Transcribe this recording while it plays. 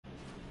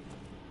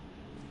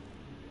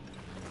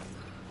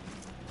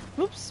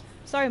Oops.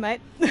 Sorry,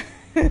 mate.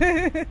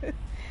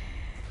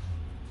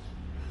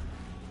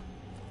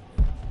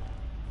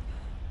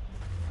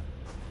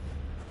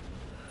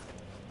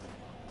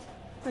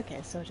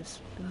 Okay, so just...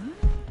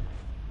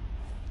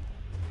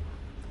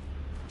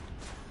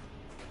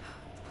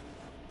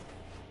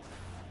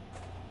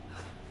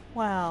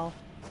 Wow.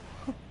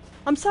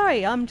 I'm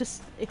sorry, I'm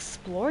just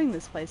exploring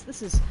this place.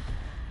 This is...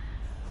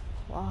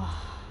 Wow.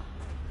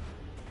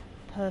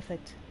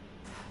 Perfect.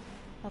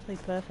 Lovely,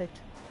 perfect.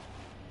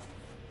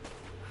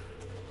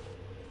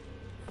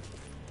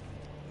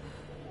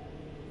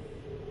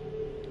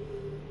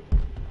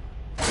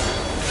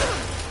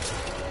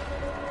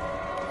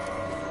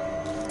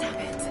 Damn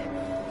it.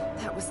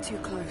 That was too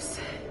close.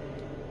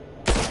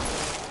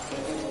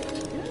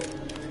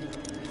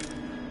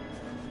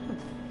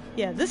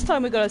 Yeah, this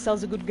time we got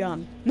ourselves a good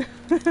gun.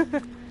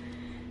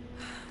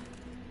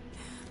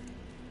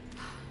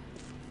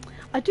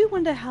 I do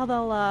wonder how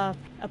they'll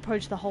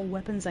approach the whole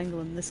weapons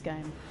angle in this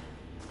game.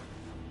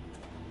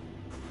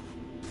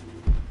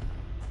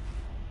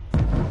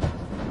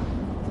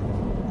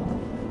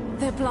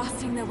 They're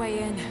blasting their way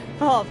in.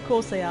 Oh, of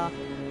course they are.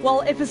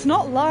 Well, if it's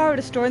not Lara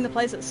destroying the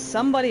place, it's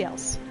somebody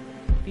else.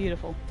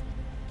 Beautiful.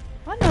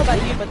 I don't know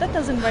about you, but that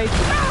does enrage me.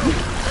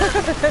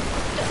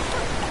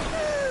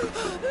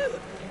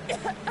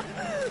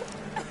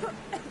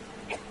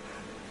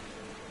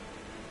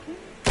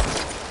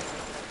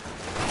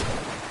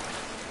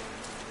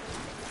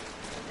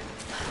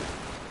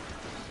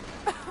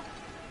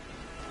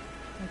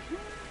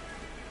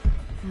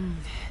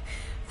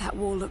 That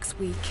wall looks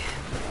weak.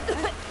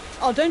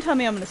 Oh, don't tell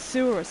me I'm in a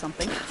sewer or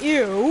something.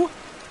 Ew.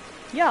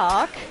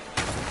 Yuck.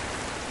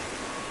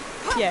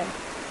 Yeah,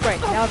 great.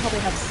 Now I probably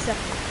have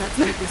septic. Let's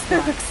hope this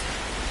works.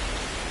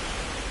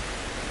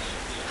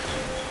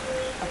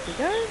 Up we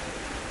go.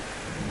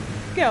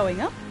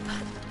 Going up.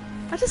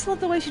 I just love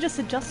the way she just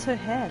adjusts her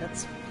hair.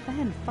 That's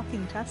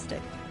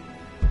fan-fucking-tastic.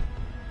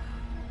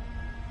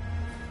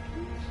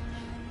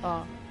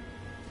 Oh.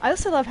 I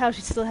also love how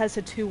she still has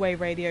her two-way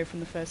radio from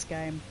the first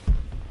game.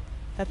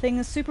 That thing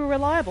is super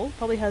reliable,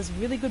 probably has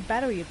really good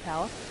battery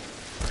power.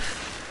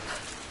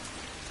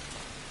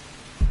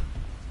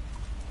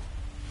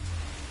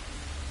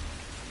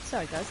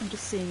 Sorry guys, I'm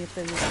just seeing if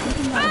there's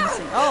anything I'm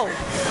missing. Oh!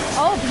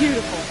 Oh,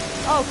 beautiful!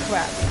 Oh,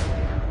 crap.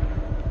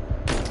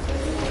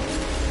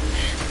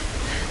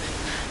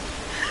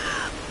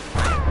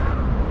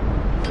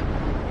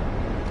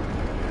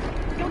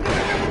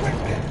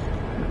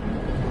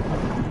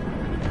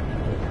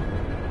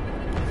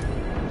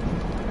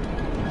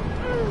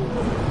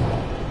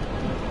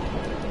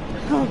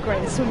 Oh,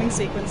 great, a swimming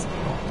sequence.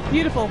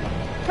 Beautiful.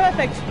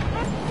 Perfect.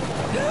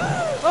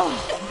 Oh,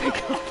 my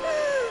God.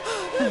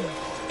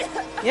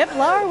 Yep,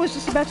 Lara was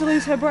just about to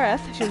lose her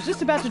breath. She was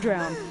just about to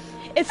drown.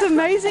 It's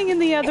amazing in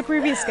the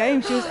previous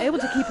game she was able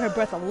to keep her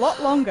breath a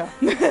lot longer.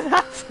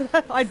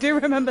 I do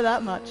remember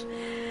that much.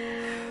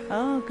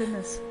 Oh,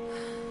 goodness.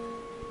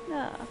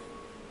 Ah.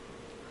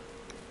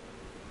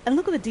 And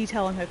look at the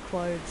detail on her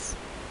clothes.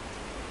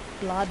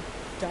 Blood,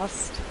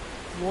 dust,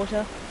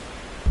 water.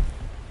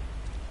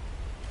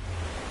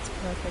 It's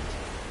perfect.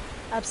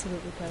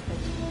 Absolutely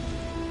perfect.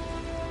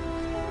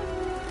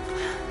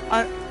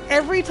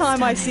 Every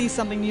time I see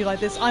something new like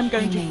this, I'm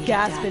going to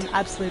gasp in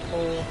absolute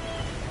awe.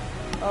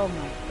 Oh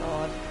my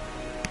god.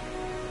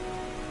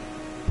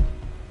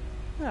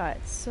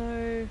 Alright,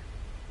 so...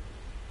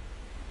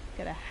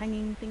 Got a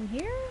hanging thing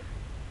here.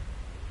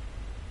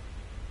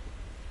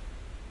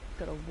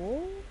 Got a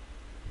wall.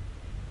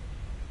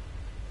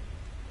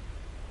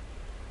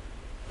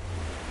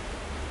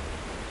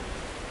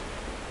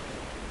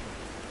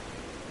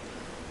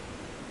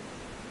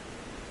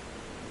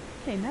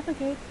 Okay,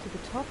 navigate to the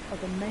top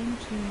of the main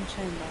tomb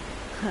chamber.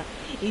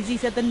 Easy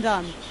said than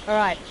done.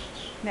 Alright,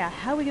 now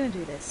how are we going to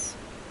do this?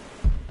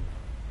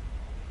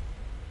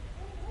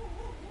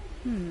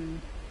 Right,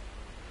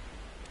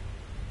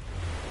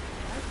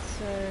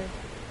 so...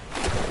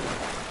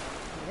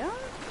 Yeah.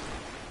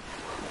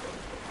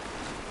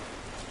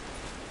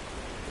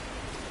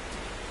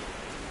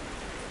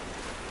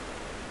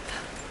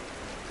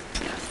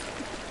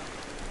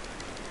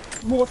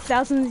 More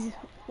thousands...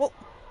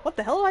 What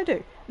the hell did I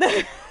do?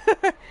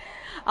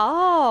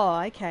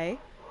 Oh, okay.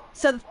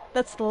 So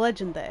that's the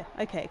legend there.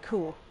 Okay,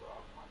 cool.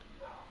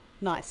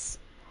 Nice.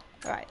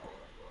 Alright.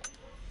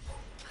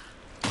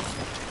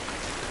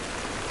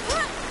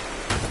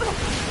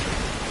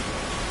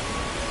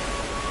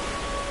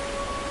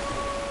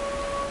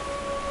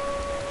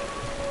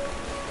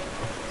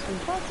 Swim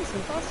faster,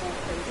 swim faster.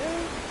 There we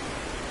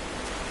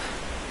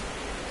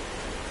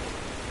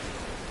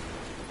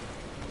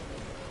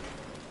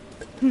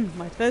go.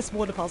 My first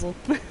water puzzle.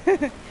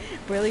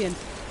 Brilliant.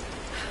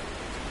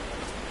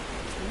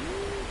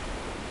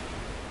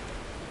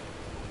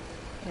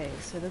 Okay,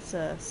 so that's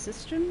a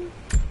cistern.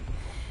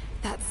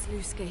 That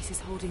sluice gate is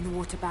holding the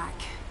water back.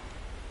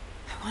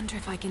 I wonder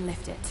if I can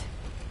lift it.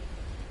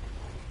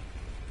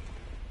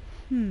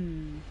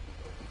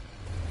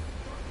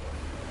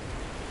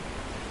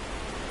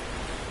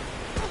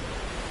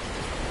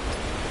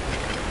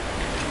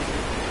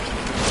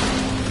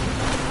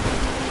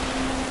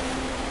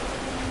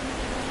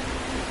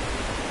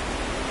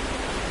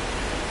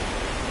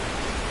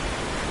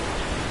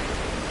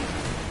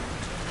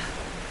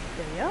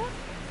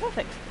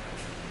 Perfect.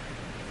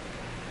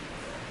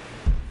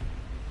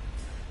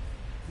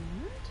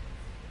 Alright.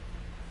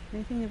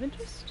 Anything of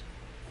interest?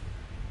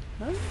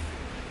 No?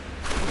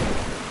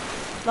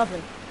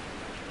 Lovely.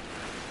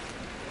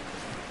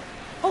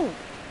 Oh!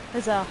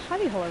 There's a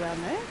hidey hole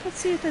around there. Let's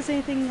see if there's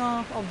anything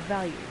of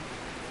value.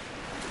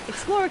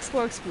 Explore,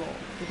 explore, explore.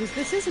 Because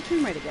this is a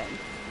Tomb Raider game.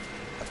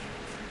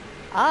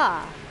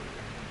 Ah!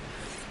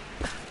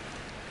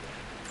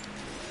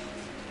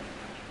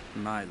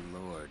 My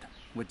lord,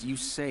 what you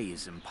say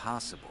is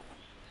impossible.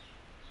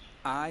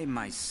 I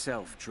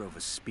myself drove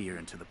a spear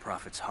into the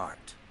Prophet's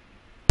heart.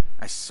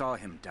 I saw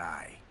him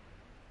die.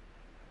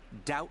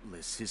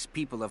 Doubtless his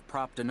people have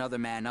propped another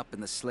man up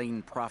in the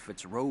slain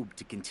Prophet's robe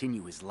to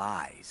continue his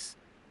lies.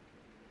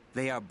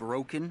 They are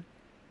broken,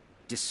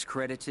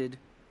 discredited,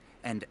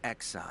 and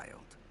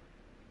exiled.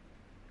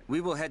 We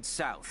will head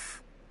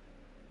south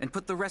and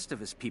put the rest of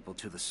his people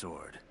to the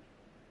sword.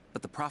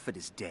 But the Prophet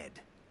is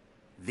dead.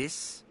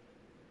 This,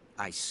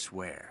 I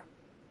swear.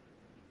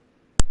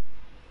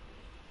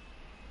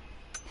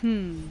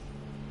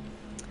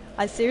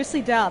 I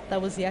seriously doubt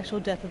that was the actual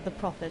death of the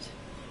Prophet.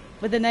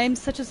 With a name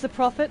such as the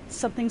Prophet,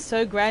 something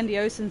so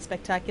grandiose and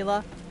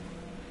spectacular,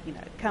 you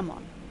know, come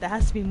on. There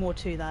has to be more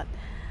to that.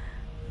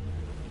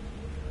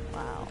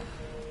 Wow.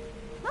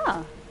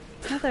 Ah,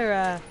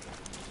 another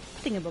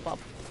thingamabob.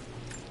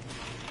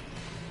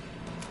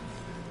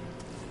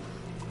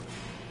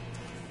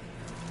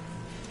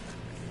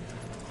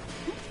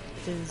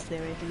 Is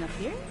there anything up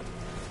here?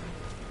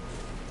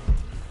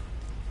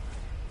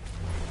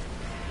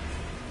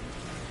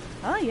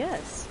 Ah,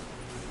 yes.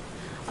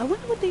 I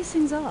wonder what these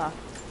things are.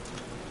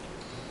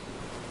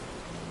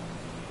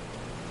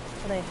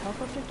 Are they a health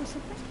object or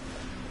something?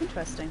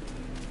 Interesting.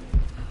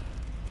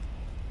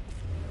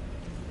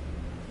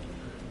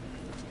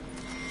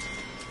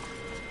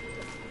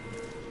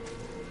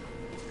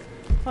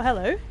 Oh,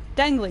 hello.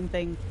 Dangling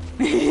thing.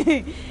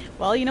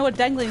 Well, you know what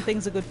dangling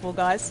things are good for,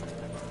 guys.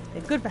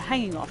 They're good for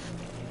hanging off.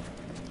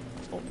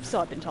 Or so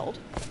I've been told.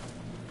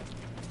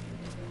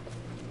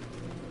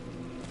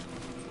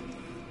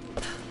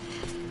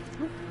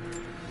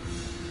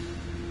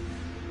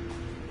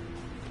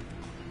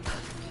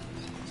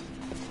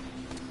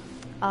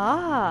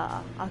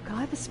 Ah,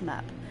 Archivist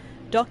map.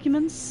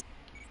 Documents.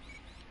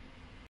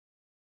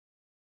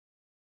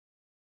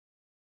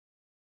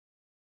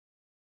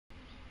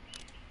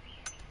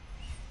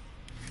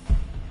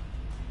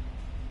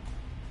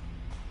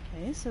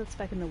 Okay, so it's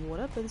back in the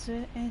water, but is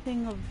there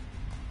anything of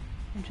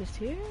interest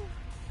here?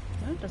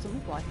 No, doesn't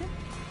look like it.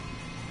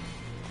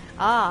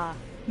 Ah,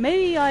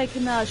 maybe I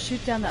can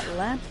shoot down that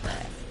lamp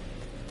there.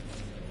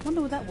 Wonder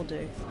what that will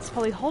do. It's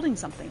probably holding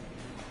something.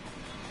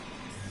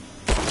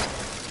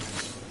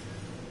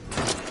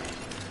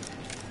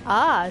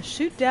 Ah,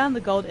 shoot down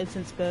the gold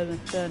incense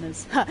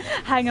burners.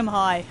 Hang 'em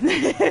high.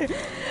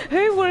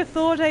 Who would have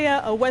thought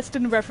a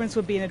Western reference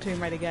would be in a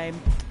Tomb Raider game?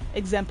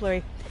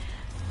 Exemplary.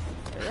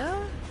 There we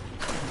are.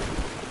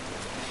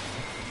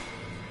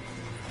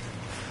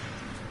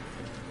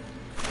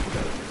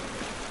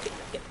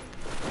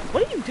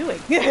 What are you doing?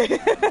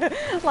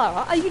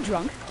 Lara, are you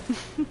drunk?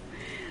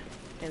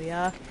 There we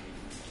are.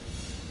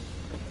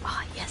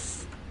 Ah,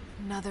 yes.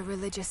 Another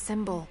religious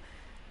symbol.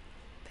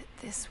 But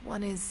this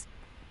one is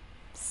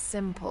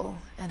simple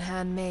and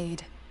handmade.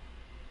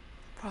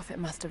 The Prophet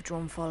must have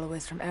drawn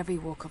followers from every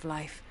walk of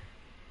life.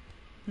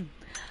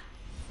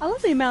 I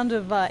love the amount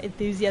of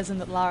enthusiasm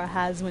that Lara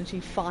has when she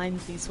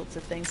finds these sorts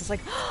of things. It's like,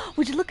 oh,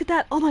 would you look at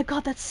that? Oh my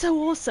god, that's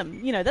so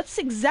awesome. You know, that's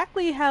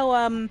exactly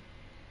how,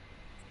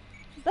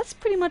 that's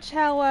pretty much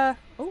how,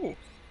 oh.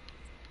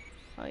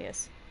 Oh,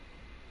 yes.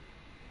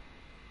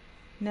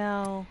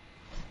 Now,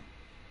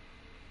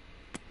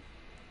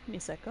 give me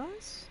a sec,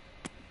 guys.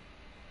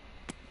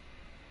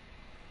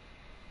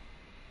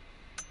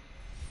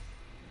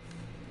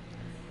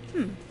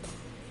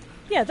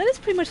 Yeah, that is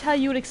pretty much how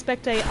you would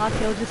expect a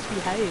archaeologist to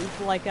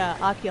behave. Like a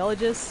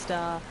archaeologist, you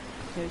know,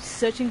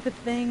 searching for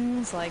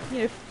things, like, you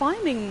know,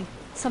 finding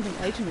something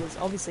ancient is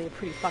obviously a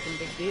pretty fucking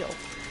big deal.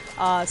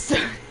 So,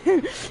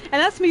 and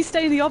that's me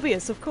stating the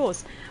obvious, of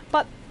course.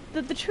 But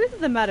the truth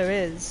of the matter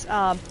is,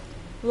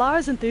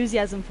 Lara's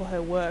enthusiasm for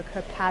her work,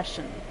 her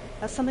passion,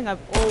 that's something I've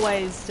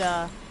always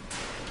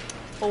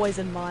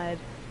admired.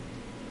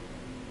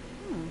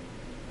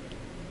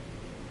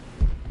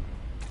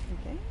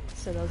 Okay,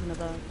 so that was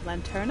another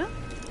lanterna.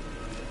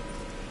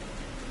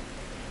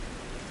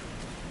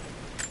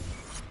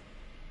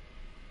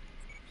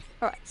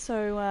 Alright,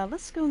 so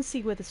let's go and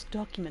see where this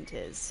document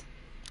is.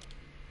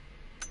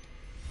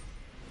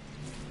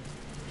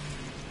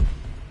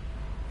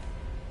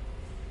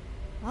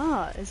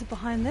 Ah, is it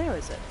behind there,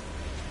 is it?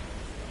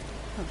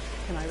 Huh,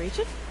 can I reach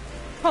it?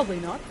 Probably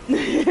not.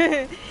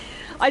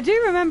 I do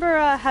remember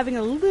having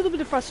a little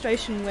bit of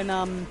frustration when,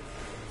 having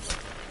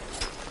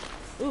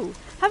a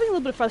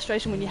little bit of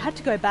frustration when you had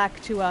to go back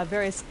to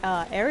various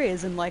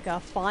areas and, like,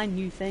 find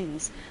new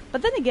things.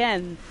 But then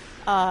again,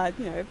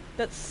 you know,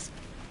 that's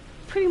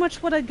pretty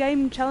much what a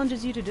game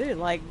challenges you to do,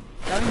 like,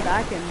 going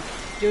back and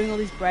doing all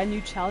these brand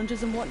new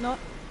challenges and whatnot.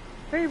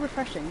 Very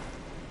refreshing.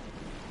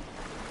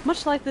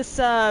 Much like this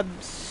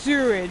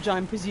sewerage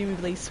I'm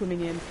presumably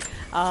swimming in.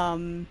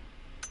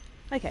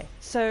 Okay,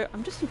 so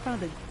I'm just in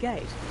front of the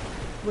gate.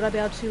 Would I be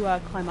able to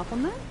climb up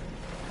on that?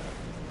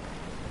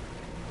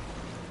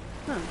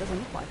 No, it doesn't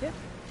look like it.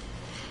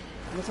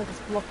 It looks like it's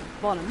blocked at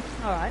the bottom.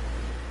 Alright.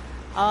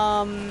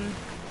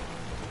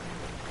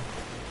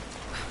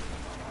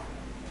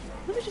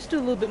 Let me just do a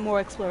little bit more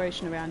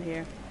exploration around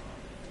here.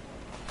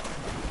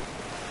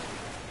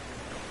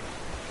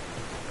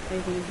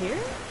 Anything in here?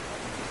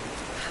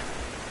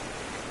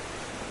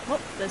 Well,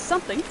 there's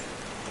something.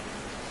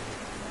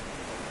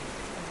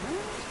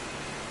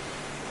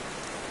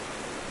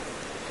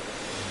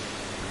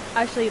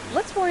 Actually,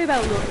 let's worry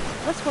about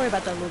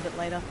that a little bit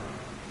later.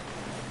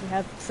 We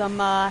have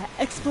some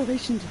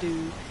exploration to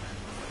do.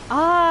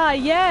 Ah,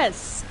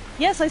 yes!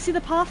 Yes, I see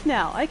the path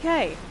now.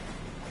 Okay.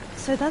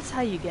 So that's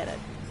how you get it.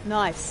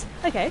 Nice.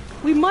 Okay,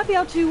 we might be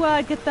able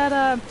to get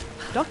that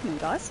document,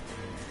 guys.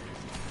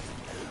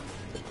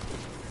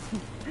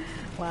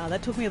 Wow,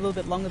 that took me a little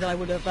bit longer than I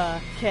would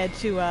have cared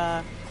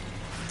to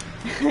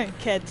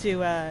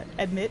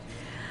admit.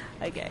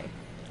 Okay.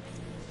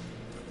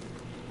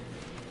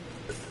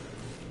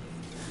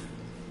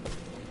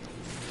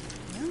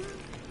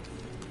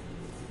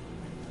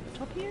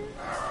 Top here.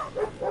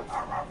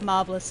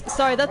 Marvelous.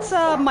 Sorry, that's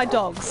my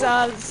dogs.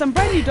 Some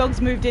brand new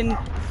dogs moved in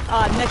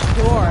next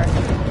door.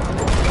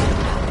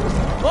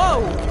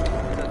 Whoa!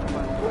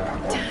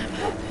 Damn,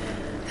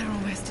 they're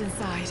almost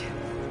inside.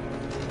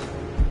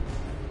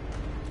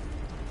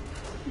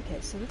 Okay,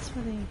 so that's for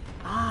the...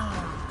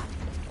 Ah!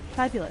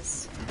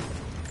 Fabulous.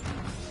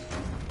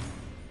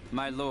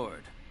 My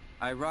lord,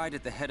 I ride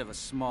at the head of a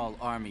small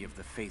army of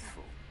the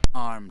faithful,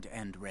 armed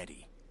and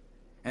ready.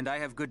 And I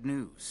have good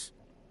news.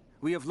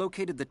 We have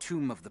located the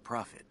tomb of the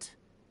Prophet.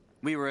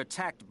 We were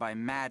attacked by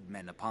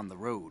madmen upon the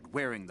road,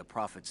 wearing the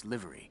Prophet's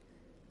livery,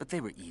 but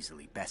they were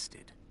easily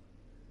bested.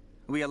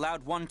 We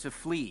allowed one to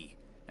flee,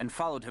 and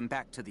followed him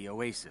back to the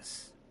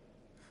oasis.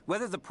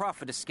 Whether the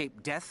Prophet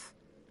escaped death,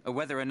 or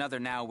whether another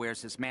now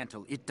wears his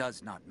mantle, it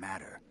does not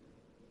matter.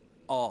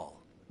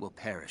 All will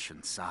perish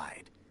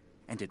inside,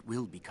 and it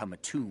will become a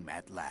tomb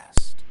at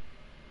last.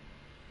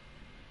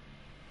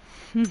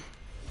 These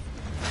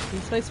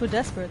folks were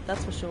desperate,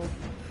 that's for sure.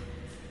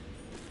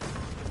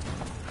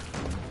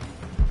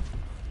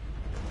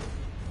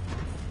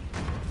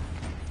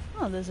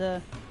 Oh, there's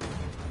a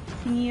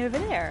thingy over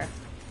there.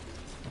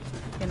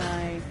 Can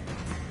I...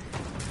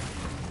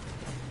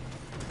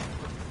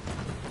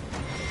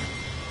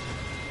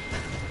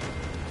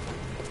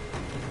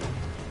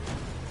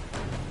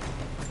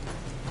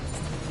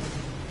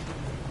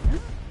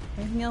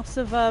 Anything else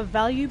of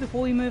value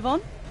before we move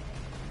on?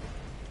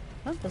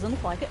 Well, doesn't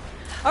look like it.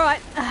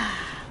 Alright,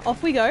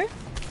 off we go.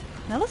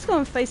 Now let's go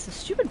and face the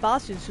stupid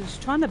bastards who's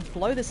trying to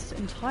blow this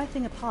entire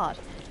thing apart.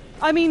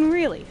 I mean,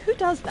 really, who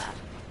does that?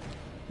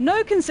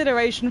 No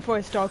consideration for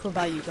historical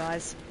value,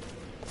 guys.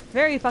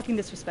 Very fucking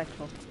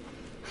disrespectful.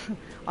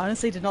 I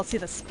honestly did not see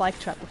the spike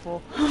trap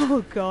before.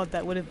 Oh god,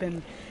 that would have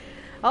been...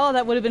 Oh,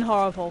 that would have been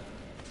horrible.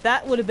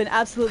 That would have been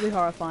absolutely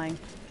horrifying.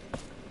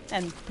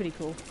 And pretty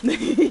cool.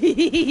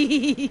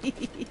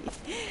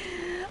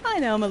 I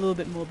know I'm a little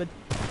bit morbid.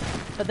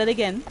 But then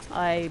again,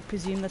 I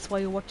presume that's why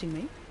you're watching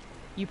me.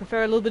 You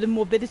prefer a little bit of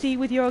morbidity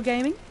with your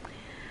gaming.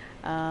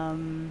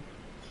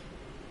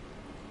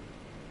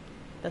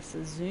 That's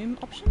the zoom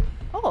option.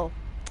 Oh,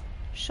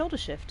 shoulder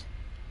shift.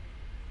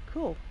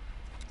 Cool.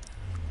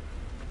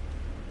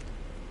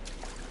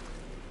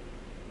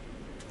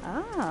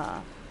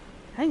 Ah,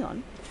 hang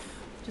on.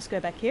 Just go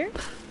back here.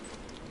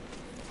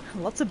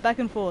 Lots of back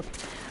and forth.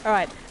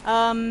 Alright,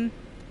 now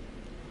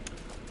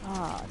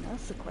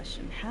that's the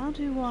question. How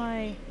do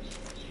I...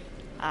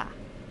 Ah,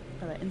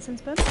 are there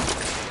incense burner?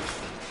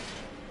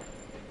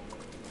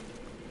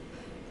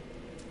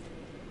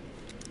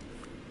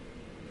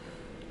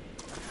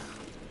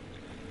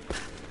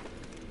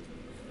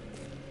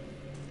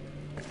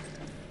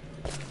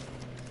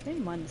 Okay,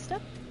 mind the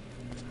step.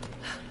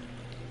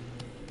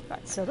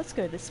 Right, so let's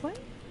go this way.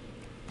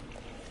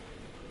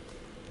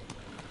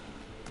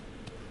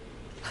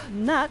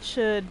 And that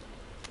should...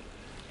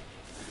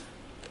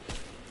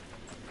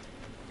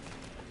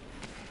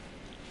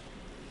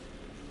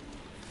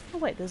 Oh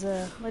wait, there's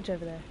a ledge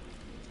over there.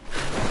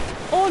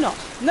 Or not.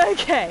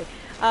 Okay.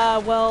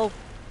 Well,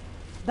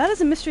 that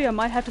is a mystery I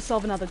might have to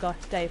solve another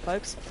day,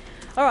 folks.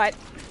 Alright.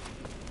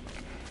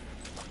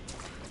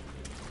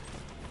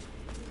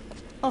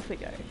 Off we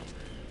go.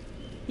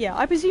 Yeah,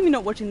 I presume you're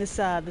not watching this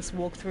this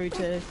walkthrough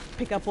to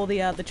pick up all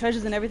the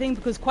treasures and everything,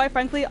 because quite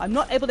frankly, I'm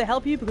not able to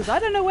help you because I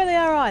don't know where they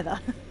are either.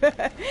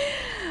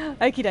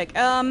 Okie doke.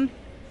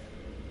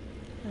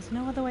 There's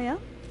no other way out?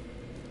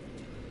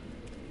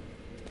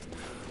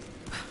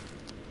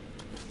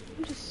 Let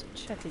me just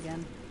check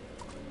again.